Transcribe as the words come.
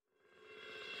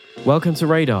Welcome to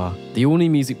Radar, the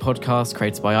all-new music podcast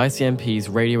created by ICMP's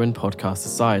Radio and Podcast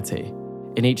Society.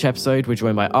 In each episode, we're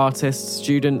joined by artists,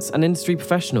 students, and industry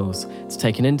professionals to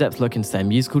take an in-depth look into their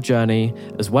musical journey,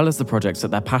 as well as the projects that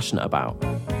they're passionate about.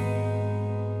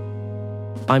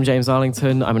 I'm James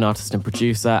Arlington, I'm an artist and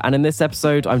producer, and in this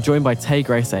episode, I'm joined by Tay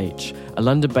Grace H, a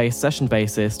London-based session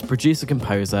bassist,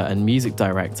 producer-composer, and music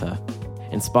director.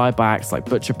 Inspired by acts like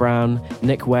Butcher Brown,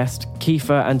 Nick West,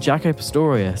 Kiefer, and Jaco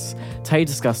Pastorius, Tay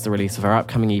discussed the release of her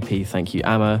upcoming EP, Thank You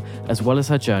Amma, as well as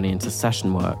her journey into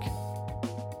session work.